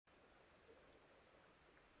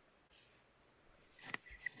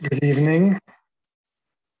Good evening.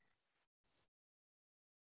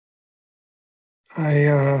 I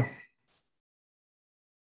uh,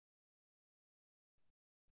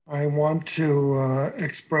 I want to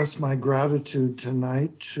express my gratitude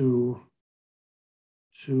tonight to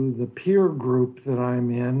the peer group that I'm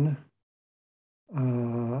in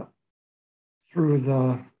uh, through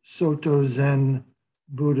the Soto Zen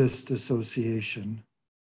Buddhist Association.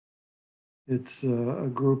 It's a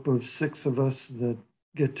group of 6 of us that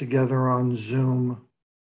get together on Zoom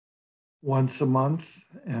once a month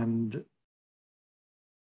and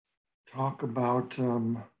talk about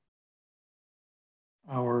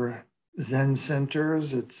our Zen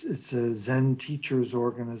centers. It's a Zen teachers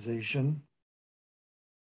organization,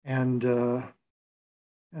 and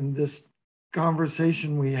this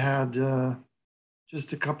conversation we had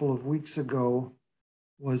just a couple of weeks ago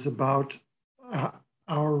was about uh,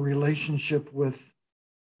 our relationship with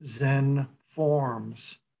Zen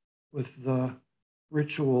forms, with the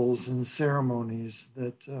rituals and ceremonies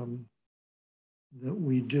that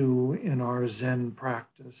we do in our Zen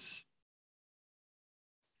practice.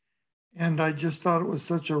 And I just thought it was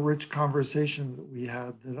such a rich conversation that we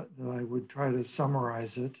had that I would try to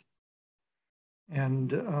summarize it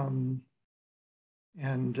and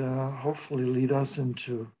hopefully lead us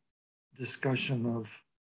into discussion of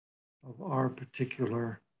our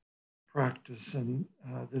particular practice, and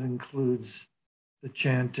that includes the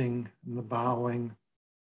chanting and the bowing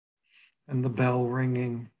and the bell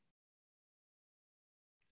ringing,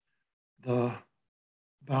 the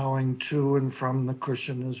bowing to and from the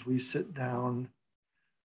cushion as we sit down,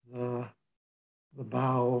 the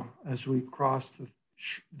bow as we cross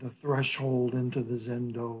the threshold into the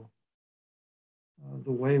Zendo,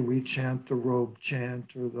 the way we chant the robe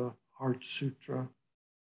chant or the Heart Sutra,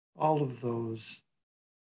 all of those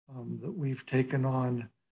that we've taken on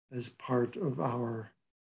as part of our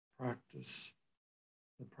practice,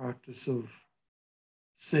 the practice of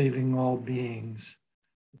saving all beings,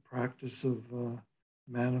 the practice of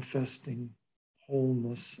manifesting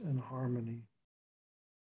wholeness and harmony.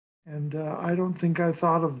 And I don't think I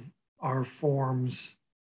thought of our forms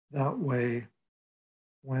that way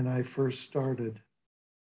when I first started.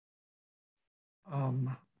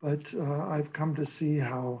 But I've come to see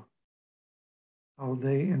how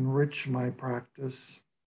they enrich my practice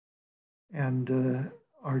and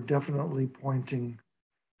are definitely pointing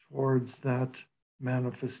towards that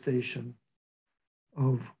manifestation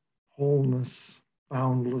of wholeness,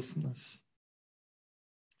 boundlessness.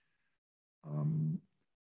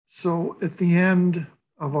 So at the end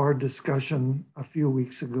of our discussion a few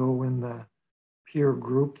weeks ago in the peer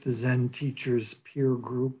group, the Zen teachers peer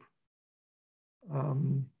group,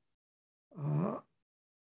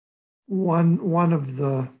 one of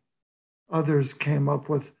the others came up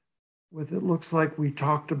with it looks like we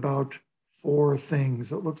talked about 4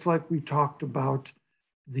 things. It looks like we talked about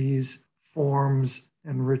these forms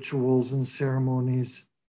and rituals and ceremonies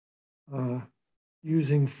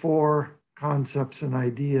using 4 concepts and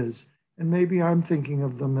ideas. And maybe I'm thinking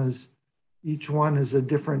of them as each one is a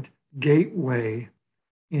different gateway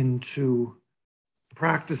into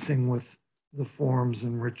practicing with the forms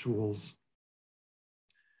and rituals.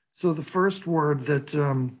 So the first word that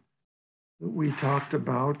we talked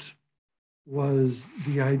about was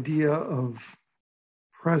the idea of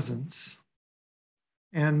presence.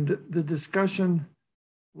 And the discussion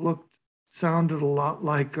sounded a lot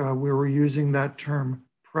like we were using that term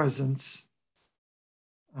presence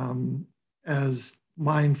as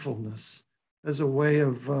mindfulness, as a way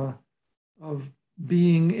of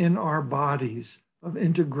being in our bodies, of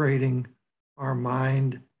integrating our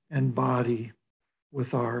mind and body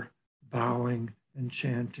with our bowing and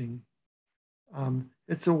chanting.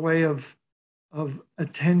 It's a way of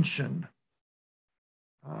attention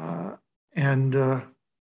and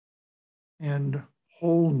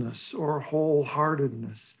wholeness or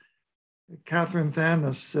wholeheartedness. Catherine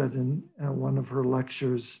Thanos said in one of her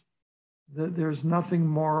lectures that there's nothing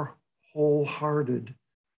more wholehearted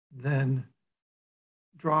than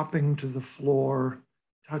dropping to the floor,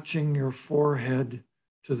 touching your forehead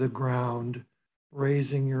to the ground,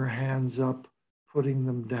 raising your hands up, putting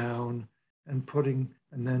them down, and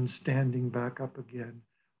then standing back up again.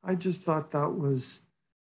 I just thought that was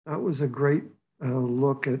a great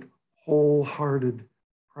look at wholehearted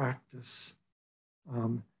practice.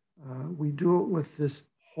 We do it with this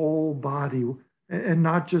whole body, and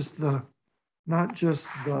not just the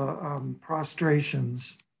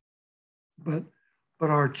prostrations, but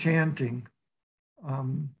our chanting,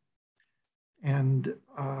 and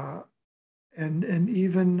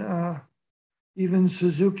even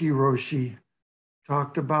Suzuki Roshi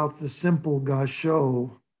talked about the simple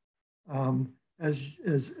gasho,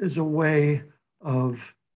 as a way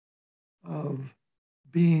of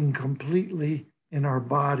being completely in our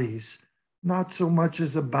bodies, not so much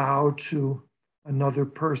as a bow to another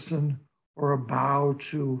person or a bow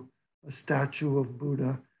to a statue of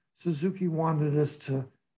Buddha. Suzuki wanted us to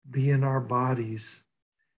be in our bodies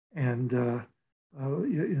and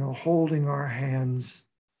holding our hands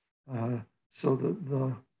so that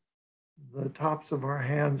the tops of our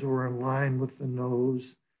hands were in line with the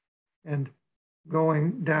nose, and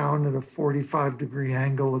going down at a 45-degree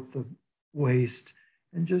angle at the waist,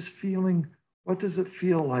 and just feeling, what does it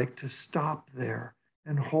feel like to stop there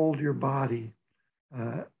and hold your body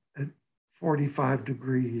at 45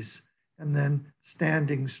 degrees and then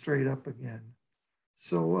standing straight up again.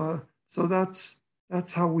 So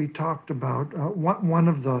that's how we talked about one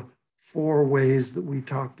of the 4 ways that we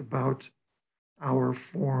talked about our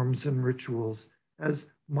forms and rituals,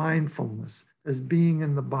 as mindfulness, as being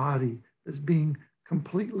in the body, as being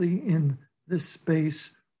completely in this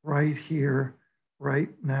space right here, right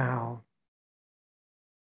now.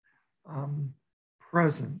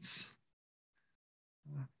 Presence.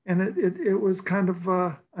 And it was kind of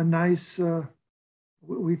a nice,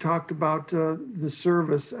 we talked about the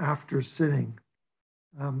service after sitting.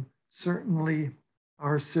 Certainly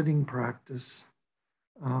our sitting practice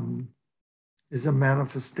is a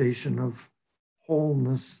manifestation of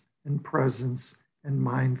wholeness and presence and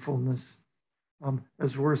mindfulness.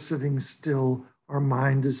 As we're sitting still, our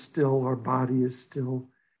mind is still, our body is still.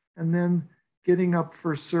 And then getting up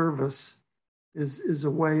for service is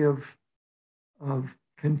a way of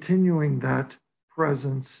continuing that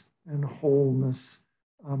presence and wholeness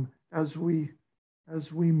as we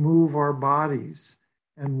move our bodies,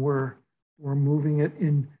 and we're moving it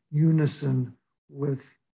in unison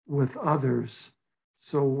with others.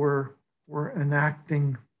 So we're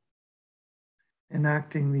enacting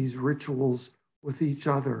these rituals with each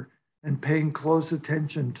other and paying close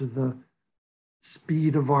attention to the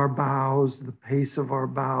speed of our bows, the pace of our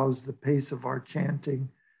bows, the pace of our chanting,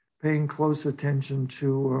 paying close attention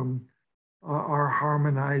to our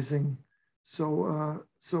harmonizing. So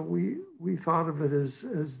we thought of it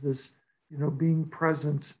as this, being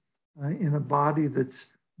present in a body that's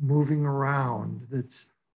moving around, that's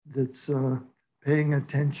paying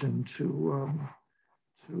attention to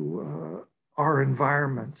our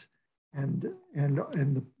environment and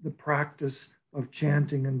the practice of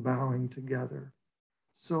chanting and bowing together.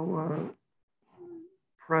 So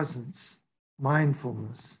presence,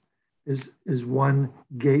 mindfulness is one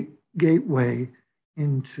gateway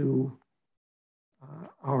into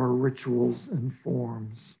our rituals and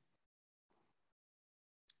forms.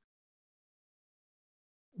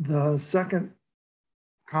 The second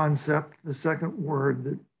concept, the second word,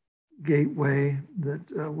 that gateway,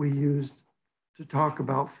 that we used to talk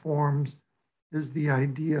about forms, is the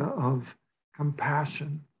idea of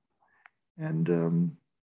compassion. And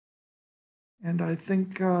I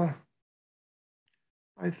think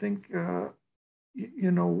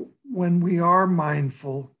when we are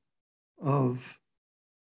mindful of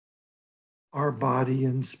our body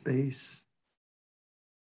in space,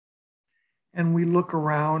 and we look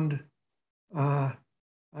around,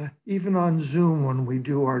 even on Zoom when we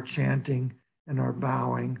do our chanting and our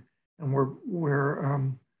bowing, and we're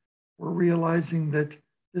realizing that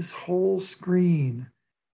this whole screen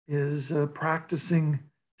is practicing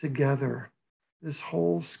together. This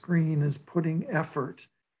whole screen is putting effort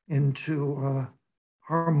into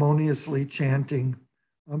harmoniously chanting.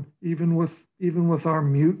 Even with our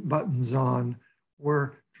mute buttons on,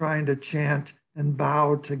 we're trying to chant and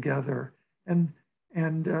bow together. And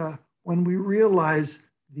when we realize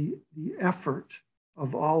the effort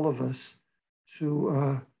of all of us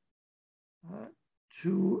to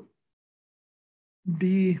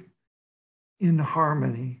be in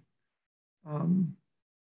harmony,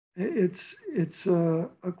 it's a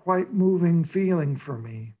quite moving feeling for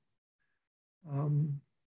me.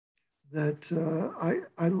 That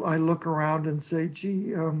I look around and say,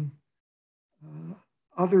 gee,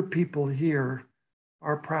 other people here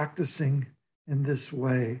are practicing in this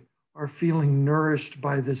way, are feeling nourished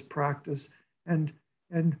by this practice, and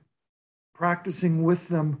practicing with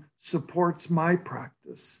them supports my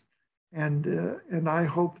practice. And I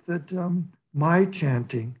hope that my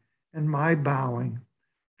chanting and my bowing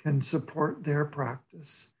can support their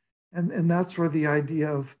practice. And that's where the idea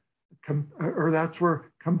of, that's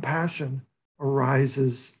where compassion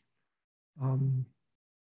arises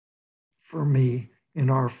for me in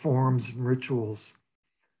our forms and rituals.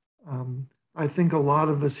 I think a lot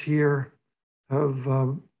of us here have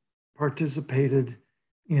participated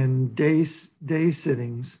in day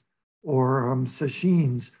sittings or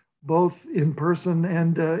sesshins, both in person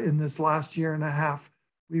and in this last year and a half,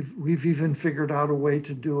 we've even figured out a way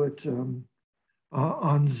to do it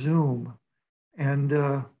on Zoom. And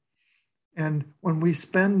when we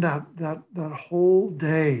spend that whole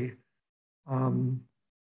day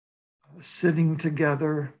sitting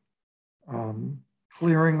together,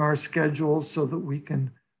 clearing our schedules so that we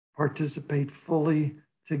can participate fully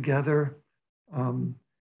together,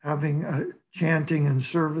 having chanting and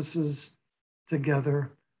services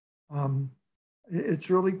together, it's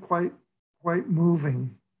really quite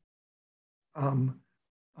moving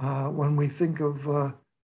when we think of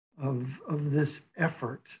this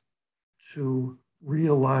effort to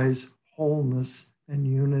realize wholeness and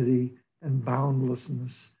unity and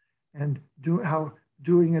boundlessness, and how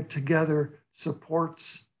doing it together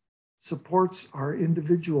supports our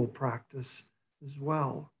individual practice as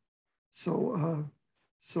well. So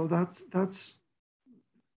that's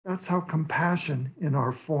how compassion in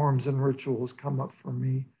our forms and rituals come up for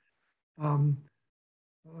me.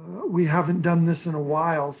 We haven't done this in a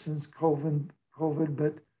while since COVID,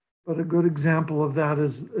 but a good example of that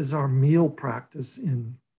is our meal practice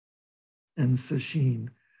in Sesshin.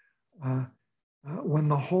 When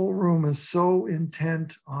the whole room is so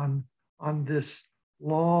intent on this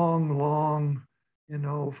long,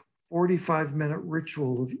 45-minute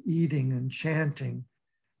ritual of eating and chanting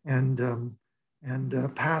and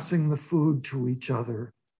passing the food to each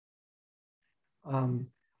other,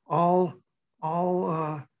 all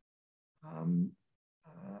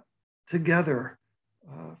together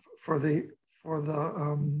for the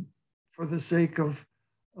sake of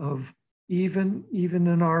even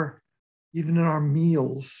in our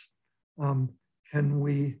meals, can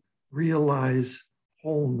we realize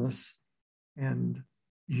wholeness and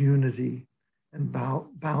unity and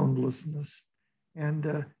boundlessness.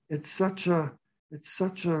 And it's such a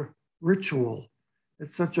ritual.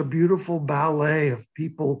 It's such a beautiful ballet of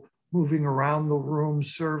people moving around the room,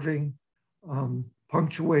 serving,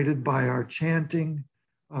 punctuated by our chanting,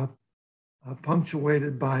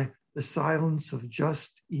 punctuated by the silence of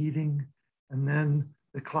just eating, and then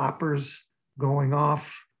the clappers going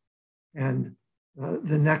off, and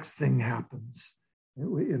the next thing happens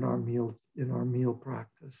in our meal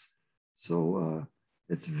practice. So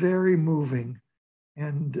it's very moving,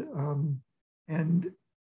 and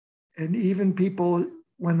even people,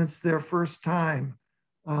 when it's their first time,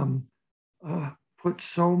 put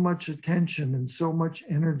so much attention and so much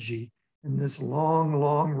energy in this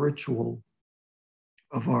long ritual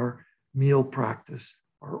of our meal practice,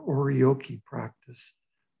 our oryoki practice,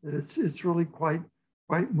 that it's really quite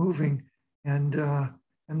moving. And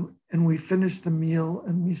we finish the meal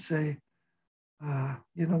and we say,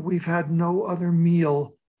 we've had no other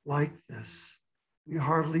meal like this. We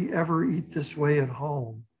hardly ever eat this way at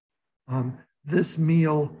home. This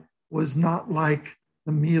meal was not like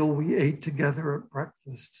the meal we ate together at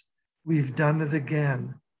breakfast. We've done it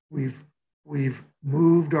again. We've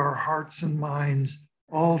moved our hearts and minds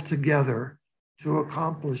all together to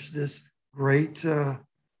accomplish this great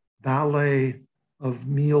ballet of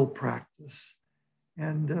meal practice.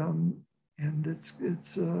 And it's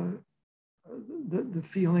the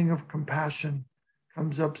feeling of compassion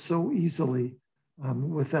comes up so easily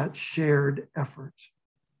with that shared effort.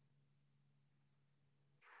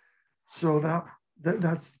 So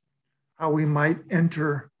that's how we might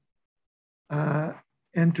enter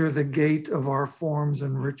the gate of our forms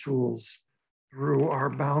and rituals, through our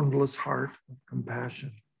boundless heart of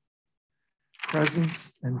compassion,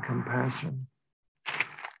 presence and compassion.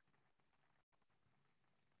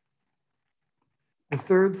 The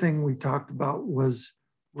third thing we talked about was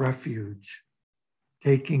refuge,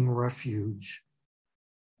 taking refuge.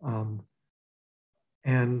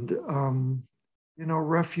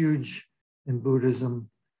 Refuge in Buddhism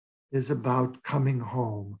is about coming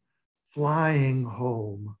home, flying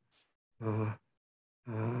home.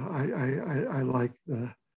 I like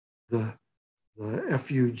the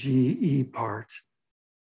FUGE part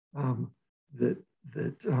that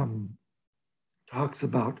talks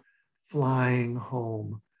about flying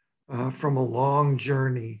home from a long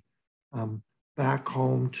journey, back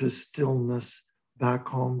home to stillness, back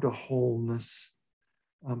home to wholeness,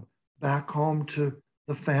 back home to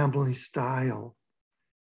the family style.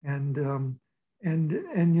 And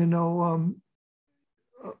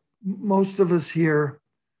most of us here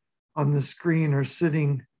on the screen are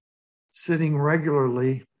sitting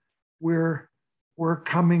regularly. We're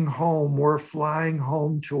coming home. We're flying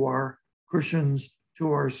home to our cushions,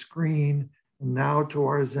 to our screen, and now to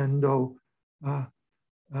our Zendo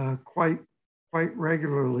quite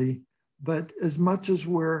regularly. But as much as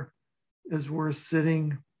we're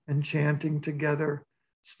sitting and chanting together,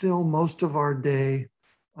 still most of our day,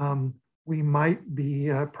 we might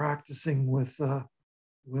be practicing with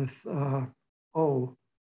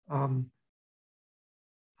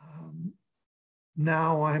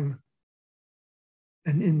now I'm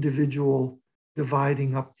an individual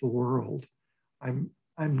dividing up the world. I'm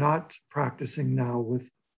not practicing now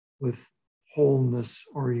with wholeness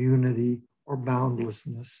or unity or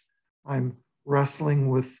boundlessness. I'm wrestling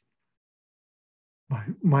with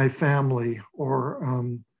my family, or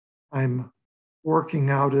I'm working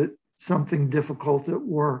out at something difficult at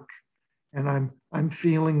work, and I'm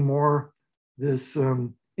feeling more this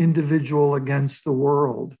individual against the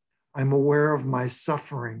world. I'm aware of my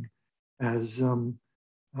suffering as when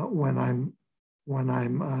I'm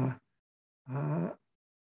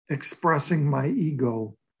expressing my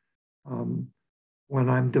ego, when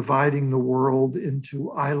I'm dividing the world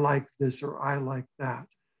into I like this or I like that.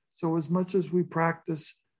 So as much as we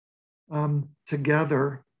practice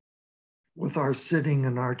together with our sitting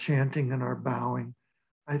and our chanting and our bowing,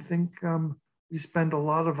 I think we spend a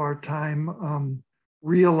lot of our time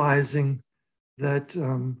realizing that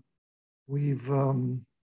we've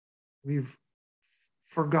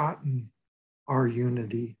forgotten our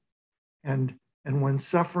unity. And when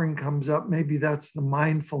suffering comes up, maybe that's the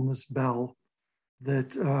mindfulness bell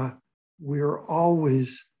that we're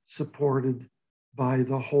always supported by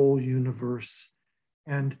the whole universe.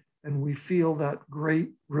 And we feel that great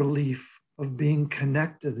relief of being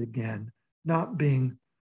connected again, not being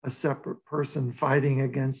a separate person fighting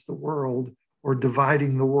against the world or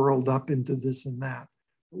dividing the world up into this and that.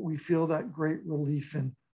 But we feel that great relief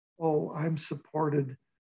in, oh, I'm supported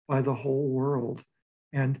by the whole world.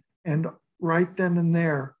 And right then and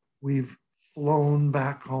there, we've flown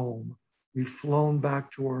back home. We've flown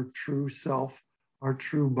back to our true self, our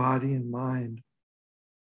true body and mind.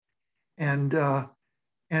 And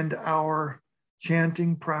our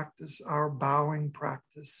chanting practice, our bowing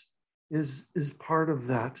practice is part of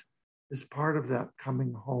that,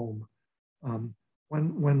 coming home.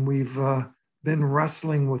 When we've been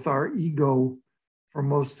wrestling with our ego for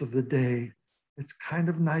most of the day, it's kind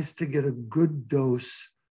of nice to get a good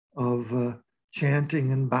dose of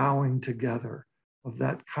chanting and bowing together, of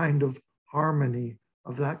that kind of harmony,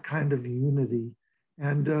 of that kind of unity.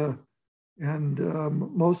 And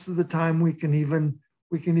most of the time we can even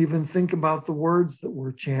think about the words that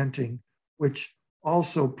we're chanting, which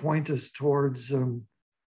also point us towards the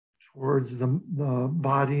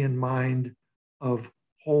body and mind of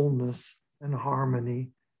wholeness and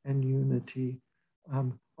harmony and unity.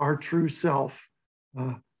 Our true self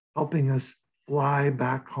helping us fly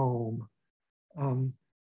back home.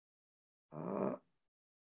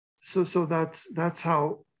 So that's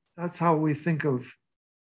how we think of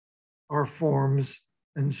our forms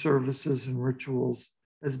and services and rituals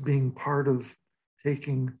as being part of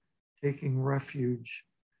taking refuge.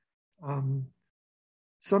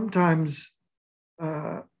 Sometimes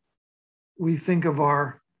we think of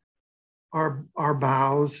our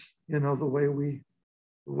bows, the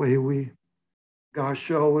way we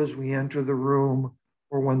gasho as we enter the room,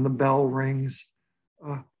 or when the bell rings.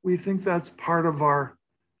 We think that's part of our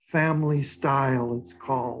family style, it's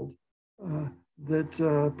called,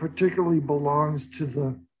 that particularly belongs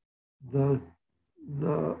to the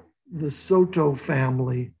Soto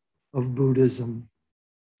family of Buddhism.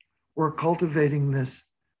 We're cultivating this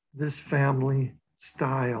family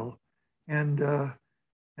style, and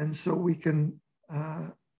so we can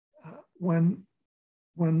when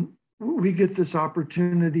we get this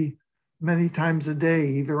opportunity many times a day,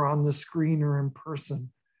 either on the screen or in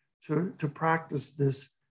person, to practice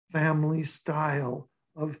this family style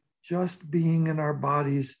of just being in our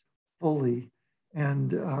bodies fully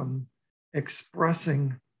and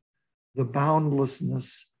expressing the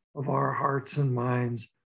boundlessness of our hearts and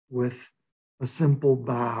minds with a simple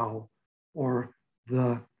bow or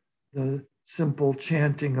the simple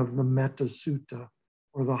chanting of the Metta Sutta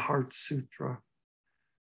or the Heart Sutra.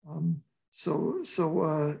 So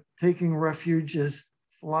taking refuge is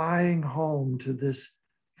flying home to this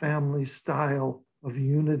family style of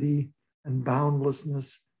unity and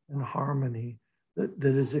boundlessness and harmony that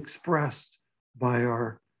is expressed by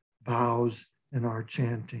our bows and our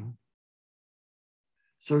chanting.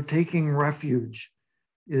 So taking refuge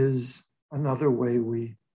is another way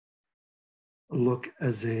we look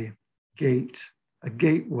as a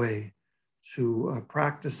gateway to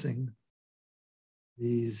practicing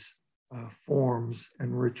these forms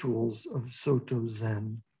and rituals of Soto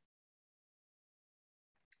Zen.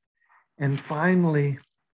 And finally,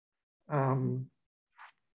 the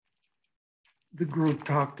group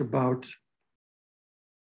talked about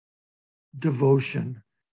devotion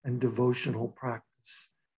and devotional practice. practice,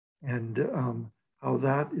 and how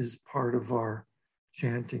that is part of our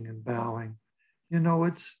chanting and bowing. You know,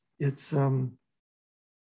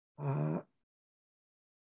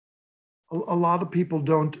 a lot of people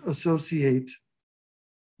don't associate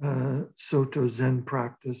Soto Zen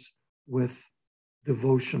practice with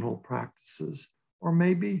devotional practices, or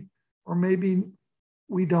maybe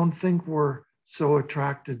we don't think we're so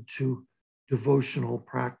attracted to devotional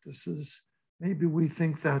practices. Maybe we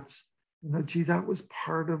think that's, gee, that was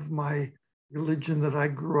part of my religion that I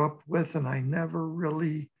grew up with, and I never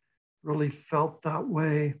really felt that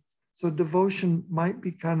way. So devotion might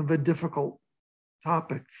be kind of a difficult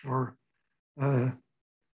topic for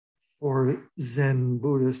Zen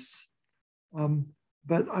Buddhists.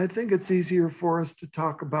 But I think it's easier for us to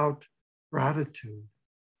talk about gratitude.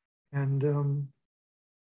 And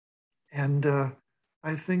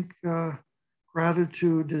I think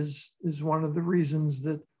gratitude is one of the reasons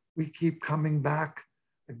that we keep coming back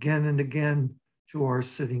again and again to our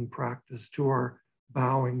sitting practice, to our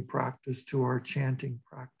bowing practice, to our chanting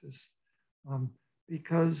practice,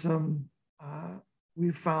 because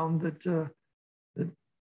we found that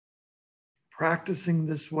practicing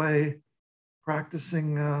this way,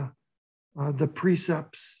 practicing the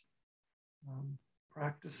precepts,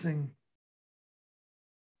 practicing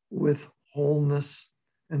with wholeness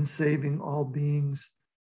and saving all beings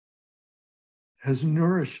has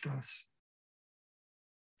nourished us,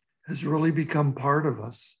 has really become part of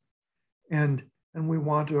us. And we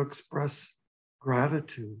want to express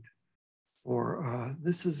gratitude for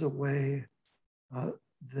this is a way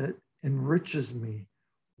that enriches me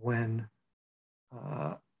when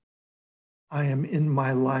I am in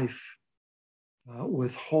my life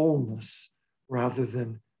with wholeness rather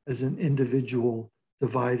than as an individual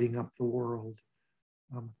dividing up the world.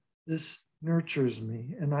 This nurtures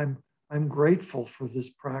me, and I'm grateful for this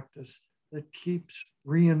practice that keeps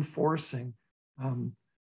reinforcing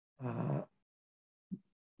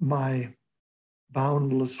my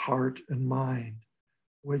boundless heart and mind,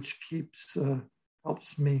 which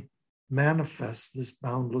helps me manifest this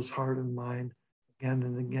boundless heart and mind again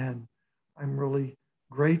and again. I'm really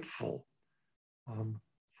grateful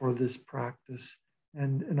for this practice.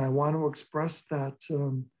 And I want to express that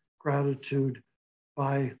gratitude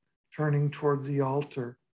by turning towards the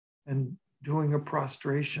altar and doing a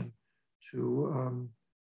prostration to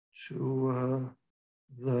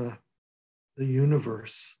the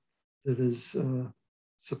universe that is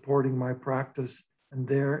supporting my practice, and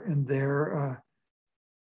they're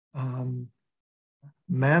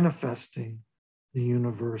manifesting the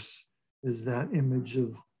universe is that image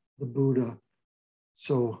of the Buddha,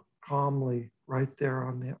 so calmly right there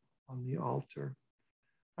on the altar.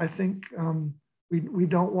 I think we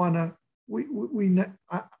don't want to.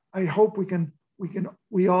 I hope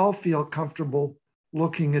we all feel comfortable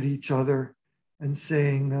looking at each other and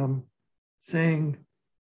saying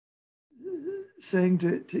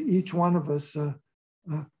to each one of us,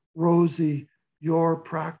 Rosie, your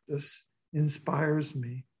practice inspires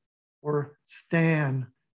me, or Stan,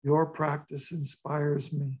 your practice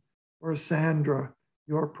inspires me, or Sandra,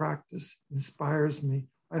 your practice inspires me.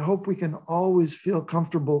 I hope we can always feel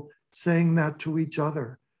comfortable saying that to each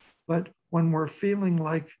other. But when we're feeling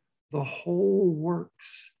like the whole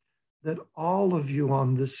works, that all of you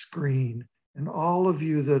on this screen and all of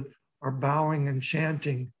you that are bowing and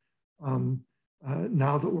chanting,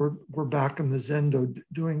 now that we're back in the Zendo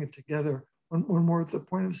doing it together, when we're at the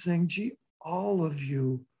point of saying, gee, all of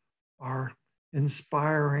you are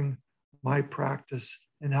inspiring my practice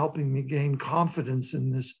and helping me gain confidence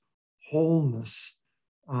in this wholeness.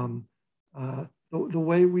 The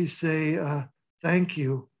way we say thank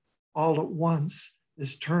you all at once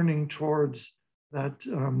is turning towards that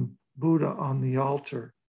Buddha on the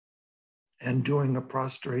altar and doing a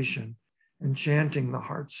prostration and chanting the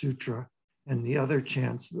Heart Sutra and the other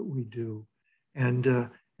chants that we do, and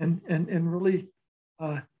really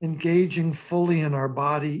engaging fully in our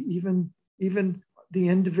body, even the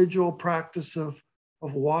individual practice of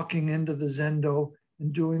walking into the Zendo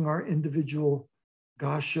and doing our individual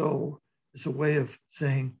gasho is a way of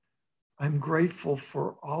saying, I'm grateful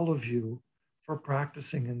for all of you for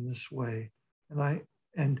practicing in this way,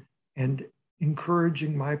 and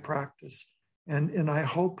encouraging my practice, and I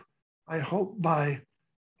hope by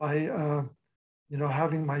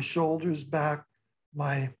having my shoulders back,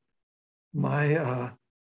 my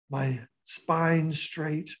spine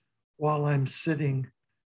straight while I'm sitting,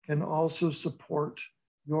 can also support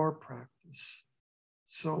your practice.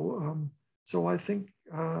 So I think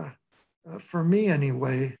for me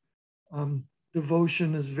anyway,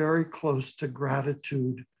 devotion is very close to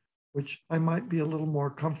gratitude, which I might be a little more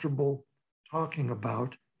comfortable talking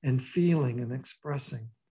about and feeling and expressing.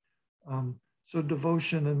 So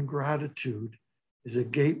devotion and gratitude is a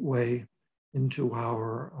gateway into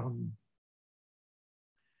our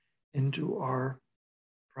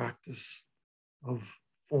practice of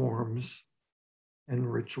forms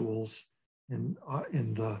and rituals in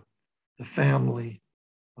the family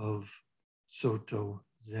of Soto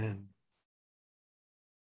Zen.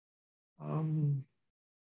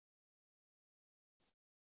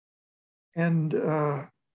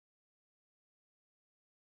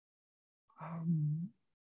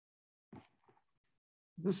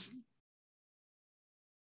 This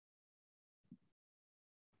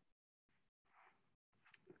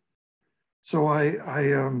so I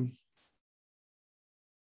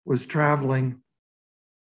was traveling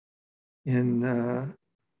in the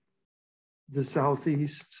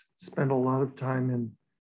Southeast, spent a lot of time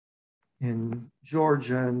in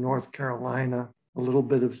Georgia and North Carolina, a little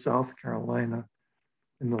bit of South Carolina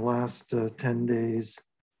in the last 10 days.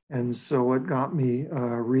 And so it got me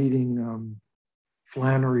reading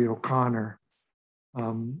Flannery O'Connor,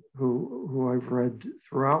 who I've read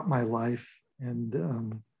throughout my life.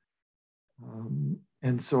 And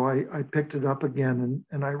so I picked it up again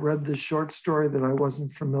and I read this short story that I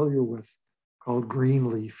wasn't familiar with called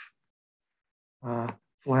Greenleaf.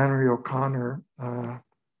 Flannery O'Connor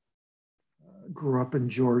grew up in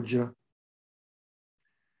Georgia,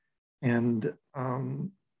 and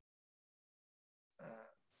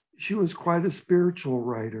she was quite a spiritual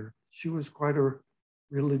writer. She was quite a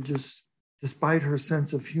religious, despite her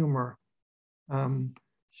sense of humor.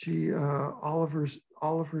 All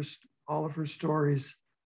of her stories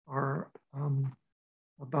are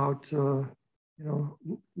about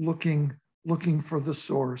looking for the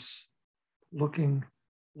source, looking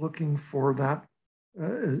for that,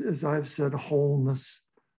 as I've said, wholeness,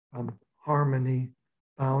 harmony,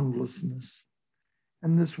 boundlessness.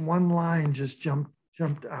 And this one line just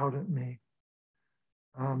jumped out at me.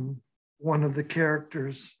 One of the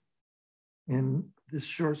characters in this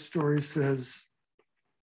short story says,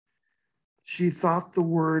 she thought the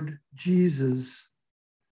word Jesus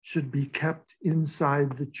should be kept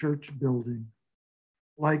inside the church building,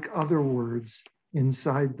 like other words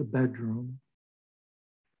inside the bedroom.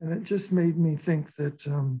 And it just made me think that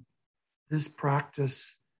this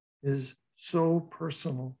practice is so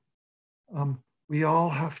personal. We all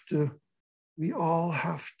have to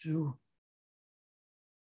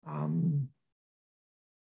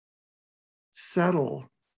settle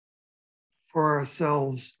for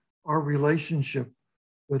ourselves our relationship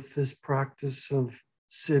with this practice of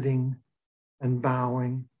sitting and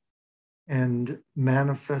bowing and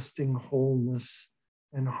manifesting wholeness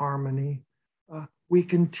and harmony. We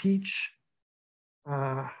can teach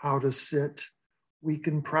how to sit. We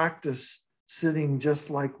can practice sitting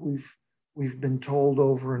just like we've been told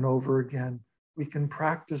over and over again. We can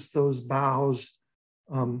practice those bows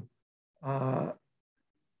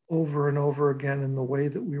over and over again in the way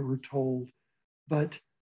that we were told. But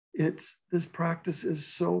this practice is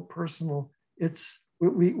so personal.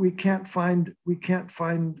 We can't find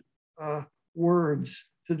words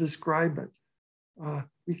to describe it.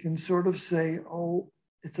 We can sort of say, oh,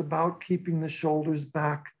 it's about keeping the shoulders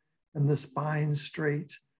back and the spine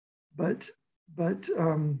straight, but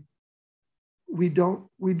we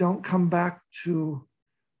don't come back to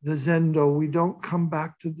the Zendo. We don't come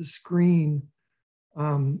back to the screen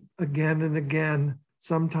again and again,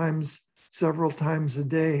 sometimes several times a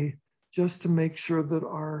day, just to make sure that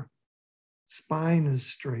our spine is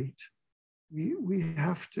straight. We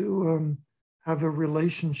have to have a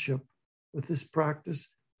relationship with this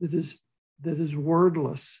practice that is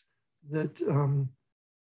wordless, that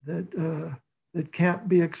can't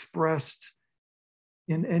be expressed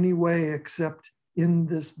in any way except in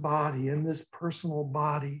this body, in this personal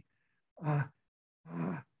body.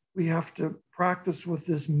 We have to practice with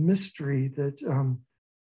this mystery that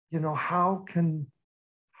how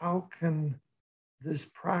can this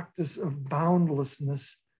practice of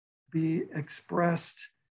boundlessness be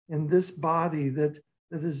expressed in this body that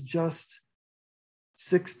is just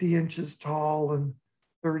 60 inches tall and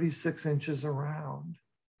 36 inches around.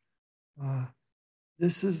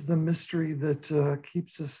 This is the mystery that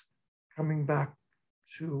keeps us coming back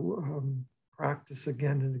to practice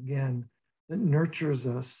again and again, that nurtures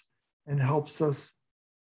us and helps us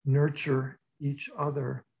nurture each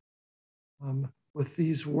other with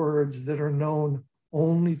these words that are known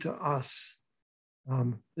only to us.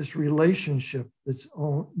 This relationship that's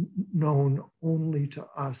known only to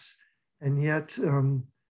us. And yet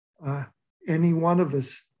any one of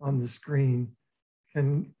us on the screen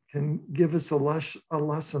can give us a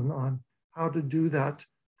lesson on how to do that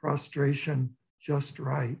prostration just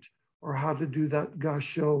right, or how to do that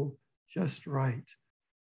gasho just right.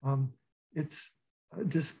 It's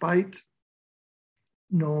despite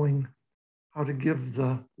knowing how to give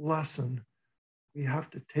the lesson, we have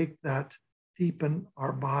to take that deep in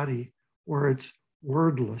our body where it's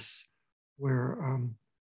wordless, where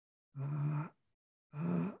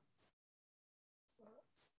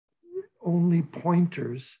only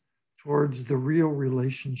pointers towards the real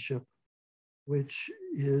relationship, which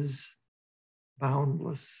is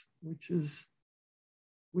boundless, which is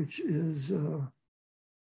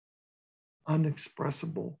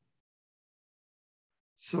unexpressible.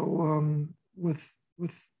 So with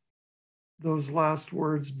those last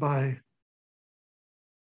words by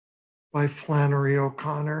Flannery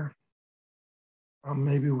O'Connor,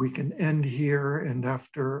 maybe we can end here, and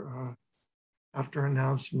after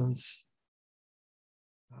announcements,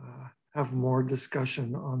 have more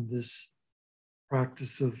discussion on this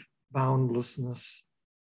practice of boundlessness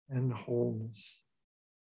and wholeness.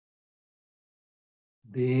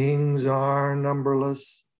 Beings are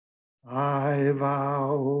numberless. I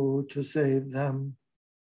vow to save them.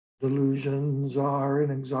 Delusions are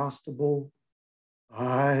inexhaustible.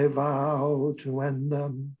 I vow to end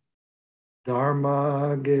them.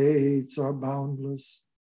 Dharma gates are boundless.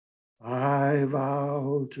 I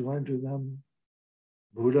vow to enter them.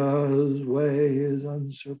 Buddha's way is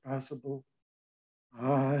unsurpassable.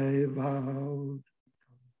 I vow